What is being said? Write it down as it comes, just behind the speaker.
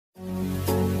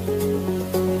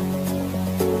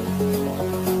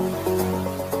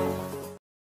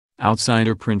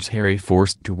Outsider Prince Harry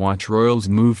forced to watch royals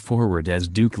move forward as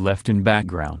Duke left in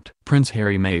background. Prince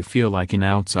Harry may feel like an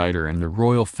outsider in the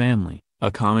royal family, a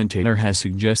commentator has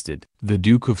suggested. The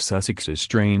Duke of Sussex's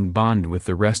strained bond with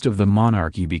the rest of the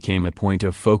monarchy became a point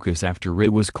of focus after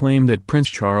it was claimed that Prince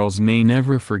Charles may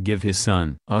never forgive his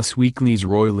son. Us Weekly's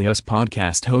Royally Us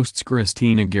podcast hosts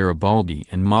Christina Garibaldi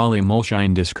and Molly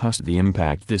Mulshine discussed the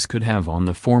impact this could have on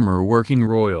the former working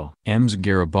royal. Ms.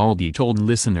 Garibaldi told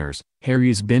listeners,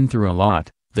 "Harry's been through a lot.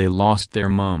 They lost their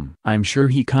mum. I'm sure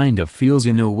he kind of feels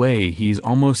in a way he's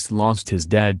almost lost his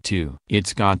dad too.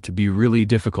 It's got to be really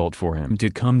difficult for him to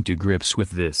come to grips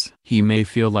with this. He may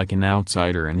feel like an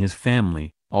outsider in his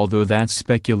family, although that's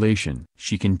speculation."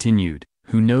 She continued,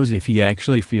 "Who knows if he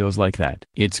actually feels like that.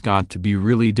 It's got to be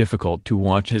really difficult to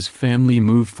watch his family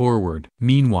move forward.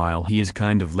 Meanwhile he is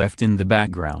kind of left in the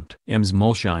background." Ms.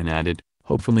 Mulshine added,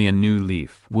 "Hopefully a new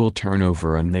leaf will turn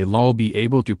over and they'll all be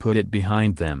able to put it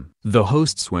behind them." The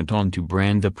hosts went on to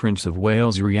brand the Prince of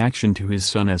Wales' reaction to his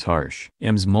son as harsh.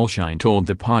 Ms. Mulshine told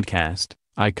the podcast,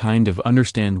 "I kind of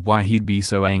understand why he'd be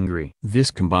so angry.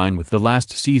 This combined with the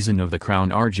last season of The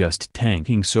Crown are just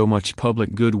tanking so much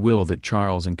public goodwill that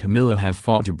Charles and Camilla have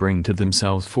fought to bring to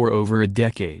themselves for over a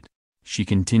decade." She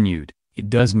continued, "It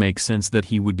does make sense that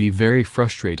he would be very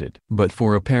frustrated. But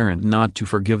for a parent not to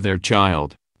forgive their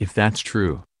child, if that's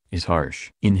true, is harsh."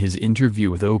 In his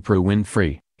interview with Oprah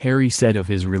Winfrey, Harry said of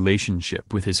his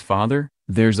relationship with his father,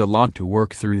 "There's a lot to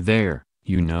work through there,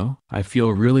 you know. I feel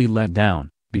really let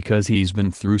down, because he's been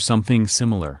through something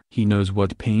similar. He knows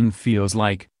what pain feels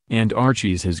like, and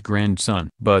Archie's his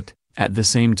grandson. But, at the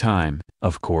same time,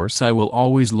 of course I will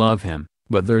always love him,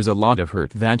 but there's a lot of hurt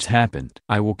that's happened.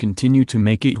 I will continue to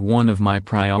make it one of my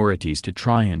priorities to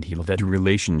try and heal that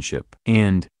relationship.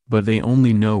 But they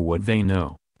only know what they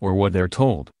know, or what they're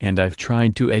told. And I've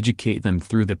tried to educate them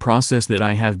through the process that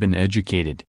I have been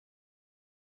educated.